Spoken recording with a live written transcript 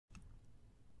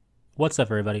What's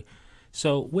up, everybody?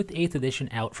 So, with 8th edition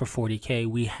out for 40k,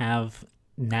 we have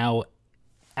now,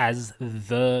 as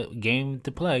the game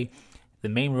to play, the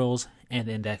main rules and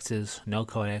indexes, no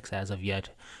codex as of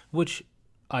yet, which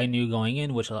I knew going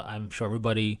in, which I'm sure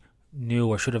everybody knew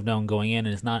or should have known going in,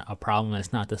 and it's not a problem,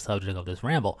 it's not the subject of this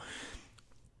ramble.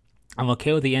 I'm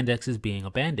okay with the indexes being a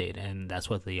band-aid, and that's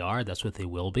what they are, that's what they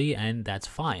will be, and that's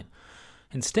fine.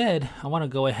 Instead, I want to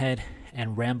go ahead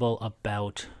and ramble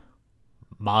about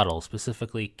models,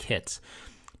 specifically kits.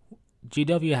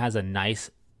 GW has a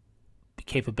nice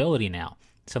capability now,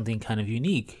 something kind of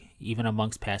unique, even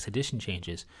amongst past edition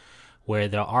changes, where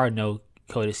there are no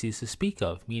codices to speak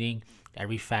of, meaning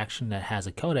every faction that has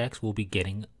a codex will be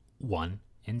getting one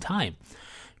in time.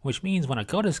 Which means when a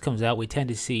codex comes out, we tend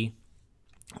to see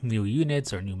new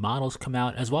units or new models come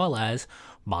out, as well as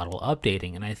model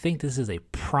updating. And I think this is a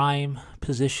prime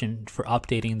position for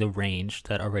updating the range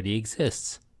that already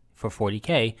exists for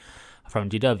 40k from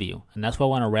GW. And that's what I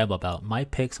want to ramble about. My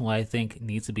picks and what I think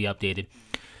needs to be updated.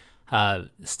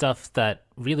 Stuff that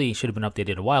really should have been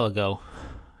updated a while ago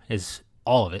is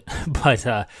all of it.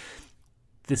 But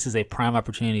this is a prime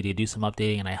opportunity to do some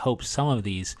updating, and I hope some of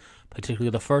these, particularly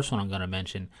the first one I'm going to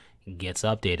mention, gets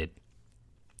updated.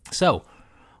 So,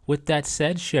 with that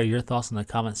said, share your thoughts in the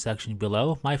comment section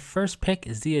below. My first pick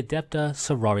is the Adepta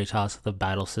Sororitas, the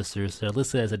Battle Sisters. They're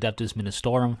listed as Adeptus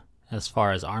Ministorum as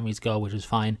far as armies go, which is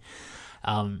fine.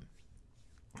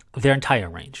 Their entire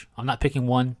range. I'm not picking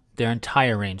one. Their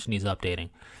entire range needs updating.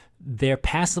 They're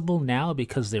passable now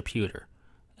because they're pewter.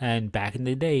 And back in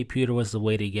the day, pewter was the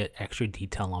way to get extra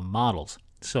detail on models.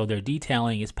 So their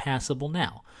detailing is passable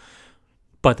now.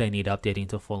 But they need updating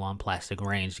to full-on plastic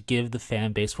range. Give the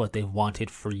fan base what they've wanted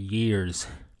for years.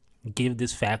 Give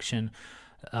this faction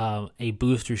a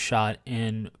booster shot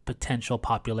in potential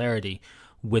popularity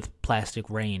with plastic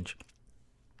range.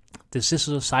 The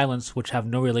Sisters of Silence, which have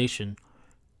no relation,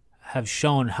 have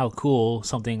shown how cool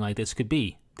something like this could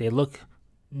be. They look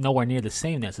nowhere near the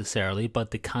same necessarily, but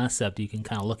the concept, you can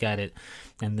kind of look at it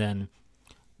and then,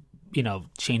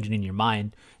 change it in your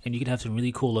mind, and you can have some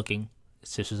really cool looking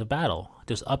Sisters of Battle.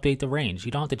 Just update the range.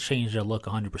 You don't have to change their look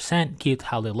 100%, keep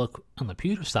how they look on the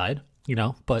pewter side,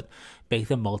 but make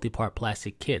them multi-part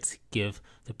plastic kits. Give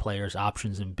the players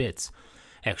options and bits,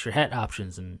 extra head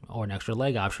options or an extra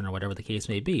leg option or whatever the case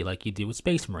may be, like you do with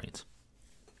Space Marines.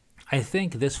 I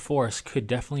think this force could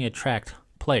definitely attract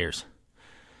players.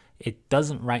 It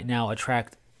doesn't right now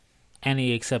attract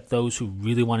any except those who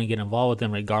really want to get involved with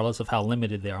them, regardless of how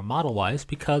limited they are model-wise,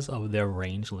 because of their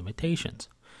range limitations.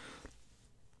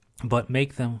 But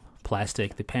make them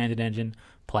plastic. The Pandit engine,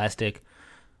 plastic.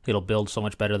 It'll build so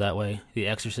much better that way. The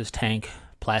Exorcist tank,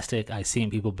 plastic. I've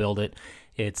seen people build it.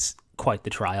 It's quite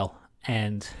the trial.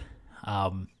 And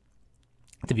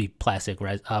to be plastic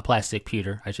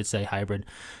pewter, I should say, hybrid,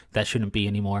 that shouldn't be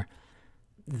anymore.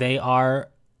 They are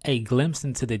a glimpse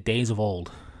into the days of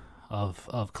old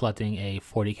of collecting a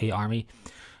 40k army.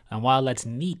 And while that's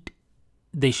neat,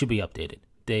 they should be updated.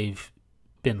 They've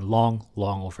been long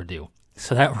overdue.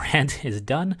 So that rant is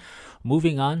done.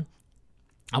 Moving on,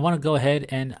 I want to go ahead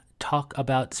and talk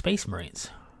about Space Marines.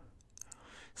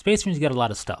 Space Marines get a lot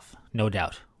of stuff, no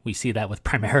doubt. We see that with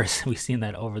Primaris. We've seen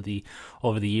that over the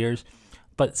years.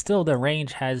 But still, the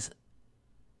range has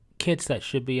kits that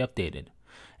should be updated.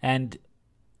 And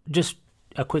just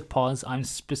a quick pause, I'm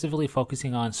specifically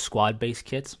focusing on squad-based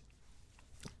kits.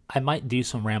 I might do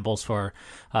some rambles for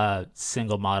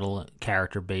single model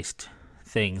character-based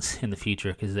things in the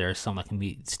future, because there are some that can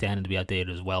be standing to be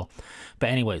updated as well. But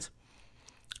anyways,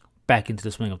 back into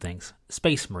the swing of things.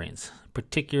 Space Marines,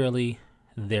 particularly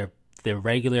their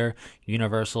regular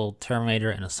Universal Terminator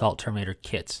and Assault Terminator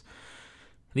kits.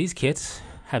 These kits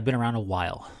have been around a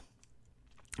while.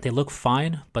 They look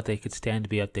fine, but they could stand to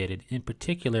be updated, in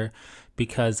particular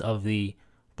because of the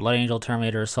Blood Angel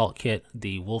Terminator Assault kit,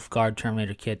 the Wolf Guard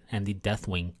Terminator kit, and the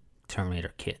Deathwing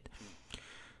Terminator kit.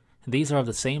 These are of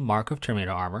the same mark of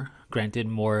Terminator armor, granted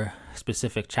more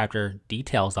specific chapter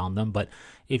details on them, but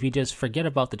if you just forget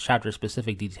about the chapter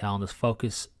specific detail and just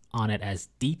focus on it as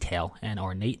detail and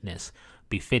ornateness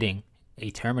befitting a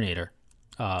Terminator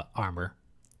armor,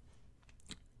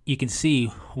 you can see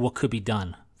what could be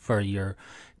done for your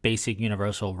basic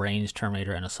universal range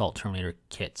Terminator and Assault Terminator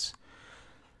kits.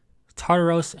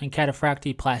 Tartaros and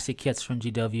Cataphracti plastic kits from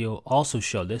GW also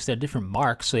show this. They're different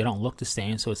marks, so they don't look the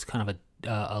same, so it's kind of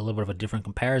a little bit of a different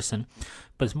comparison,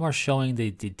 but it's more showing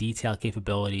the detail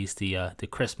capabilities, the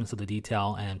crispness of the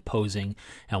detail and posing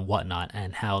and whatnot,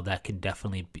 and how that can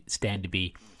definitely stand to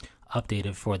be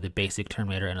updated for the basic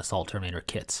Terminator and Assault Terminator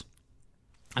kits.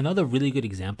 Another really good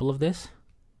example of this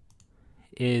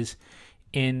is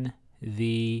in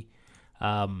the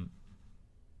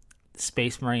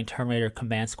Space Marine Terminator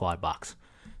Command Squad box.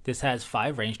 This has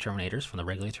 5 range Terminators from the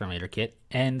regular Terminator kit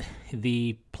and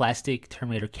the plastic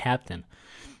Terminator Captain.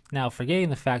 Now, forgetting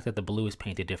the fact that the blue is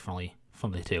painted differently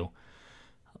from the two,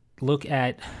 look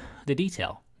at the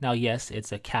detail. Now, yes,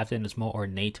 it's a Captain, it's more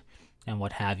ornate and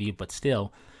what have you, but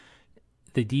still,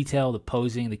 the detail, the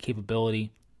posing, the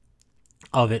capability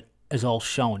of it is all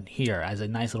shown here as a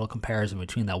nice little comparison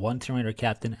between that one Terminator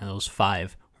Captain and those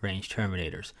 5 range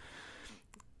Terminators.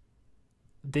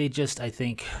 They just, I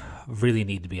think, really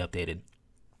need to be updated.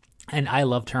 And I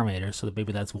love Terminators, so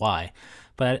maybe that's why.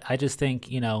 But I just think,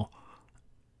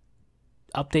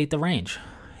 update the range.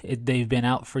 They've been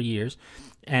out for years,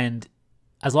 and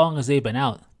as long as they've been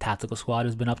out, Tactical Squad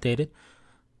has been updated,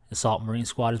 Assault Marine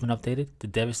Squad has been updated, the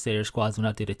Devastator Squad has been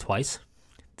updated twice.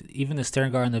 Even the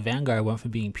Stern Guard and the Vanguard went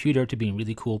from being pewter to being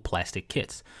really cool plastic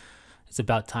kits. It's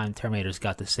about time Terminators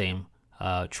got the same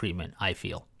treatment, I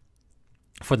feel,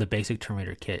 for the basic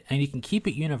Terminator kit. And you can keep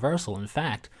it universal. In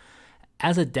fact,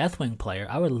 as a Deathwing player,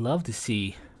 I would love to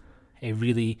see a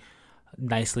really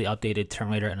nicely updated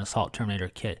Terminator and Assault Terminator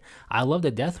kit. I love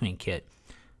the Deathwing kit,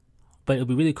 but it would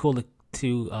be really cool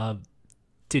to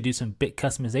do some bit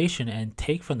customization and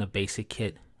take from the basic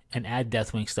kit and add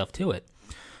Deathwing stuff to it.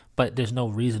 But there's no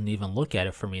reason to even look at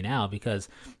it for me now, because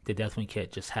the Deathwing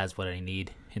kit just has what I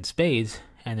need in spades,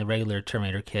 and the regular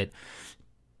Terminator kit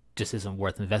just isn't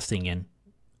worth investing in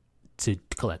to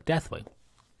collect Deathwing.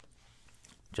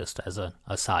 Just as an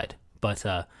aside. But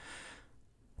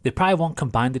they probably won't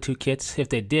combine the two kits. If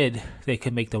they did, they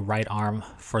could make the right arm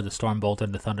for the Stormbolter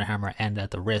and the Thunderhammer and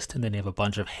at the wrist, and then they have a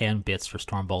bunch of hand bits for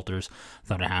Stormbolters,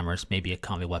 Thunderhammers, maybe a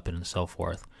combi weapon, and so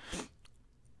forth.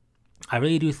 I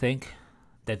really do think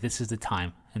that this is the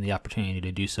time and the opportunity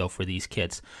to do so for these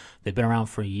kits. They've been around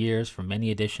for years, for many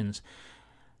editions.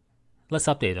 Let's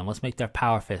update them. Let's make their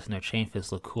power fists and their chain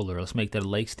fists look cooler. Let's make their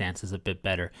leg stances a bit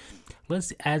better.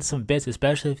 Let's add some bits,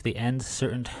 especially if they end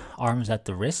certain arms at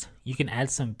the wrist. You can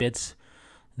add some bits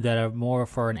that are more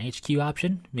for an HQ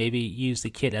option. Maybe use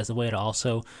the kit as a way to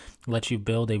also let you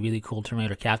build a really cool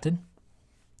Terminator Captain.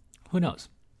 Who knows?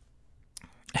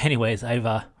 Anyways,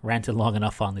 I've ranted long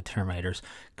enough on the Terminators.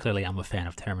 Clearly, I'm a fan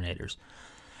of Terminators.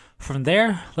 From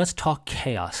there, let's talk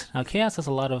Chaos. Now, Chaos has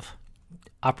a lot of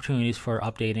opportunities for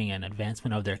updating and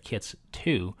advancement of their kits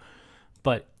too,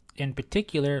 but in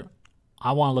particular,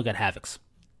 I want to look at Havocs.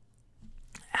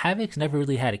 Havocs never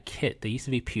really had a kit. They used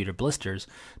to be pewter blisters.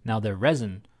 Now they're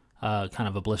resin, kind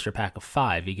of a blister pack of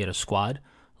 5. You get a squad,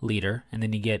 leader, and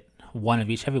then you get one of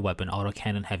each heavy weapon: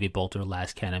 autocannon, heavy bolter,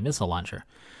 last cannon, missile launcher.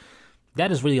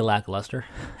 That is really lackluster,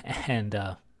 and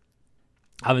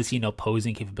obviously no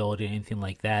posing capability or anything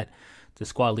like that. The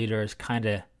squad leader is kind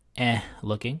of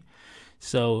looking.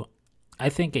 So I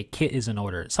think a kit is in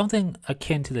order. Something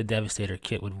akin to the Devastator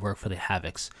kit would work for the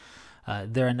Havocs.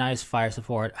 They're a nice fire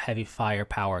support, heavy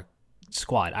firepower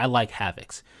squad. I like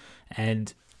Havocs,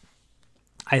 and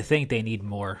I think they need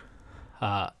more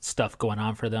stuff going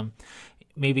on for them.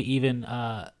 Maybe even,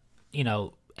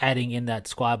 adding in that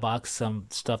squad box some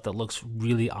stuff that looks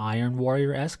really Iron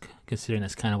Warrior-esque, considering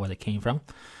that's kind of where they came from.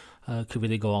 Could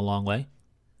really go a long way.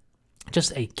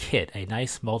 Just a kit, a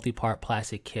nice multi-part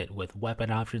plastic kit with weapon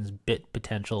options, bit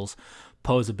potentials,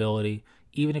 posability.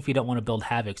 Even if you don't want to build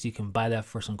Havocs, you can buy that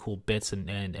for some cool bits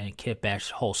and kit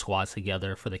bash whole squads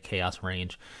together for the Chaos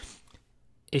range.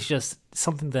 It's just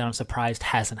something that I'm surprised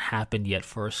hasn't happened yet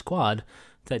for a squad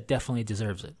that definitely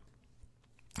deserves it.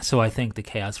 So I think the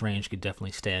Chaos range could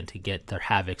definitely stand to get their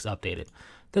Havocs updated.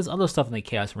 There's other stuff in the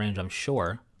Chaos range, I'm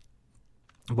sure.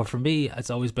 But for me, it's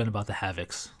always been about the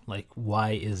Havocs. Like,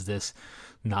 why is this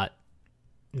not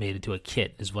made into a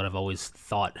kit is what I've always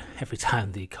thought every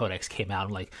time the Codex came out.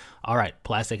 I'm like, all right,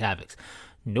 plastic Havocs.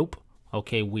 Nope.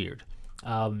 Okay, weird.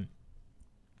 At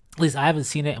least I haven't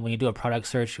seen it, and when you do a product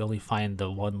search, you only find the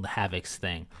one Havocs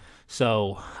thing.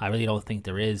 So I really don't think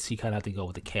there is. You kind of have to go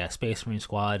with the Chaos Space Marine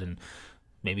Squad and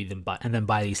maybe then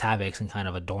buy these Havocs and kind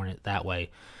of adorn it that way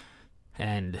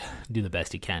and do the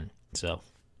best you can. So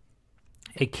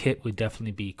a kit would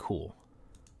definitely be cool.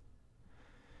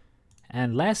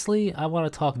 And lastly, I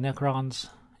want to talk Necrons.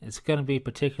 It's going to be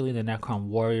particularly the Necron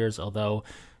Warriors, although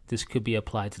this could be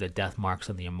applied to the Death Marks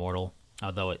and the Immortal,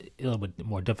 although it'll be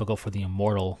more difficult for the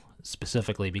Immortal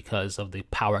specifically because of the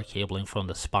power cabling from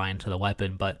the spine to the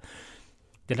weapon. But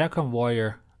the Necron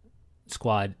Warrior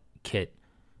squad kit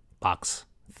box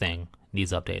thing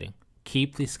needs updating.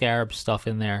 Keep the Scarab stuff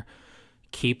in there.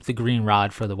 Keep the green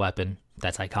rod for the weapon.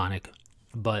 That's iconic.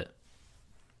 But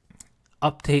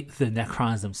update the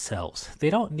Necrons themselves. They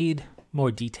don't need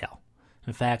more detail.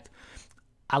 In fact,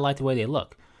 I like the way they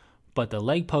look. But the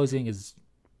leg posing is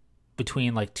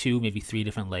between like 2, maybe 3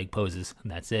 different leg poses,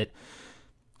 and that's it.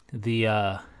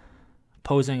 The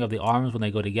posing of the arms when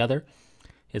they go together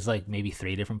is like maybe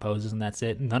 3 different poses, and that's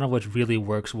it. None of which really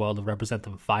works well to represent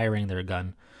them firing their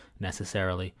gun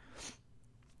necessarily,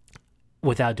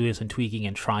 without doing some tweaking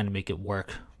and trying to make it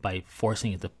work by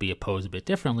forcing it to be a pose a bit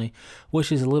differently,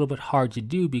 which is a little bit hard to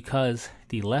do because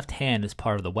the left hand is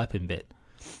part of the weapon bit.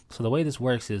 So the way this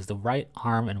works is the right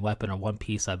arm and weapon are one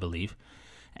piece, I believe,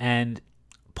 and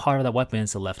part of the weapon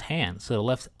is the left hand. So the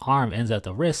left arm ends at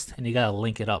the wrist, and you gotta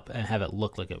link it up and have it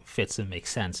look like it fits and makes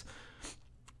sense,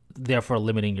 therefore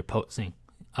limiting your posing.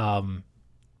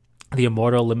 The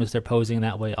Immortal limits their posing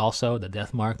that way also. The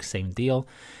Death Mark, same deal.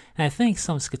 And I think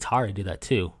some Skatari do that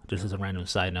too, just as a random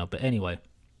side note. But anyway,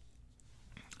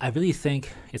 I really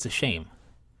think it's a shame.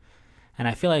 And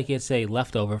I feel like it's a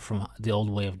leftover from the old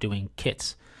way of doing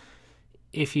kits.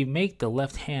 If you make the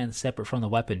left hand separate from the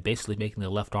weapon, basically making the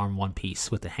left arm one piece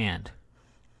with the hand,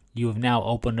 you have now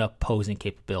opened up posing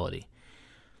capability.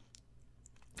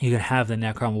 You can have the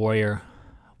Necron Warrior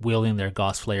wielding their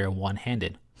Gauss Flayer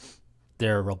one-handed.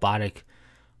 They're robotic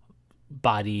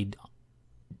bodied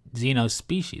Xenos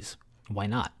species. Why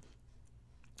not?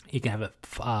 You can have it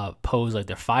pose like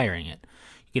they're firing it.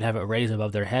 You can have it raised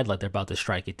above their head like they're about to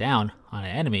strike it down on an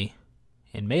enemy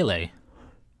in melee.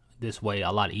 This way,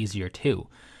 a lot easier too.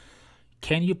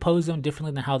 Can you pose them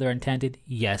differently than how they're intended?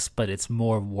 Yes, but it's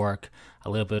more work,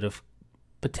 a little bit of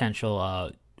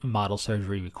potential model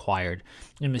surgery required.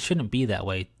 And it shouldn't be that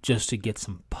way just to get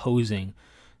some posing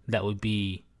that would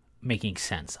be making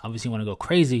sense. Obviously, you want to go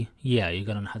crazy, yeah, you're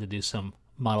going to have to do some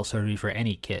model surgery for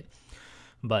any kit.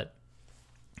 But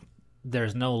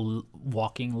there's no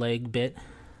walking leg bit.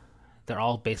 They're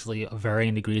all basically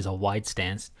varying degrees of wide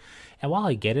stance. And while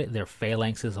I get it, they're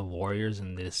phalanxes of warriors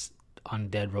in this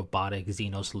undead robotic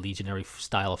Xenos legionary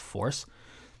style of force,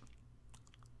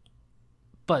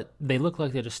 but they look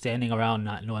like they're just standing around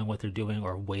not knowing what they're doing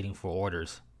or waiting for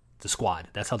orders. The squad.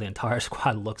 That's how the entire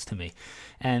squad looks to me.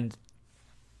 And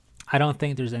I don't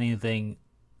think there's anything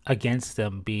against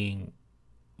them being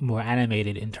more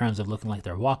animated in terms of looking like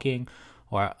they're walking,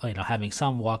 or having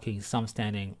some walking, some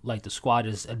standing, like the squad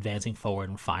is advancing forward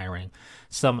and firing.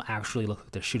 Some actually look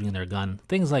like they're shooting their gun.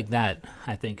 Things like that,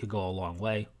 I think, could go a long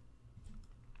way.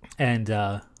 And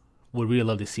would really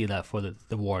love to see that for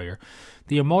the warrior.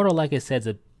 The Immortal, like I said, is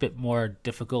a bit more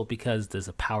difficult because there's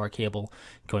a power cable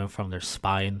going from their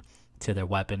spine to their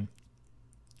weapon.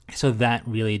 So that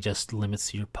really just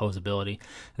limits your posability.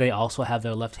 They also have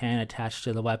their left hand attached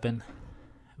to the weapon,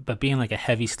 but being like a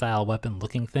heavy style weapon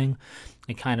looking thing,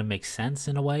 it kind of makes sense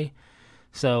in a way.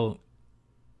 So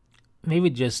maybe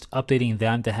just updating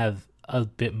them to have a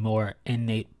bit more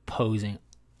innate posing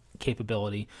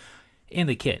capability in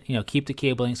the kit. Keep the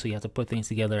cabling so you have to put things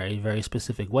together a very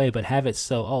specific way, but have it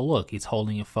so, oh look, he's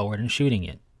holding it forward and shooting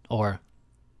it, or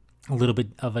a little bit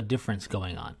of a difference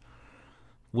going on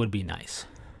would be nice.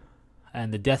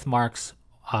 And the Death Mark's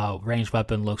ranged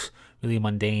weapon looks really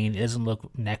mundane. It doesn't look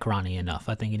Necron-y enough.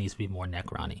 I think it needs to be more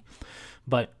Necron-y.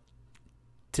 But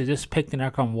to just pick the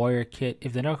Necron Warrior kit,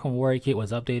 if the Necron Warrior kit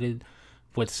was updated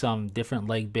with some different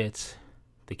leg bits,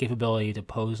 the capability to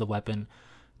pose the weapon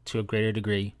to a greater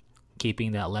degree,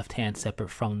 keeping that left hand separate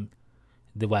from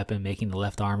the weapon, making the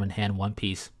left arm and hand one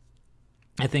piece,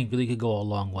 I think really could go a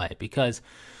long way. Because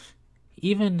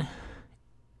even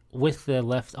with the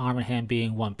left arm and hand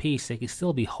being one piece, they could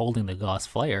still be holding the Gauss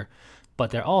Flayer, but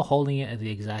they're all holding it at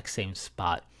the exact same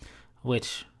spot,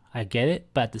 which I get it,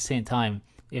 but at the same time,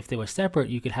 if they were separate,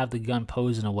 you could have the gun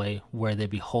posed in a way where they'd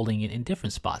be holding it in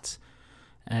different spots.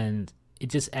 And it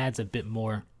just adds a bit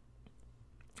more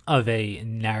of a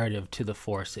narrative to the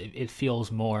Force. It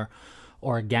feels more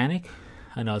organic.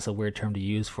 I know it's a weird term to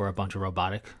use for a bunch of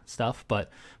robotic stuff,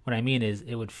 but what I mean is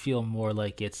it would feel more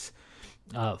like it's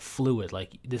fluid,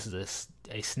 like this is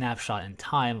a snapshot in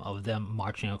time of them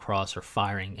marching across or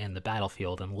firing in the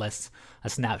battlefield, and less a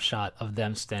snapshot of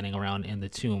them standing around in the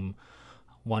tomb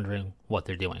wondering what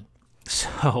they're doing.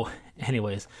 So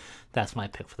anyways, that's my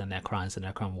pick for the Necrons, the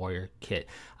Necron Warrior kit.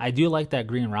 I do like that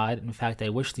green rod. In fact, I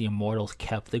wish the Immortals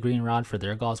kept the green rod for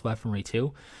their Gauss weaponry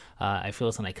too. I feel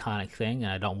it's an iconic thing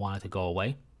and I don't want it to go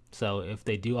away. So if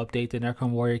they do update the Necron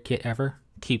Warrior kit ever,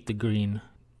 keep the green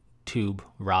tube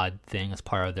rod thing as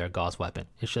part of their Gauss weapon.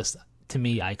 It's just, to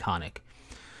me, iconic.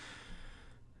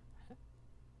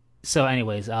 So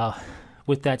anyways,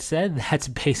 with that said, that's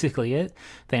basically it.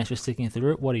 Thanks for sticking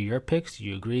through it. What are your picks? Do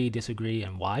you agree, disagree,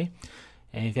 and why?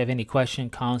 And if you have any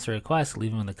questions, comments, or requests,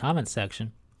 leave them in the comments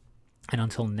section. And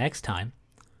until next time,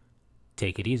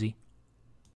 take it easy.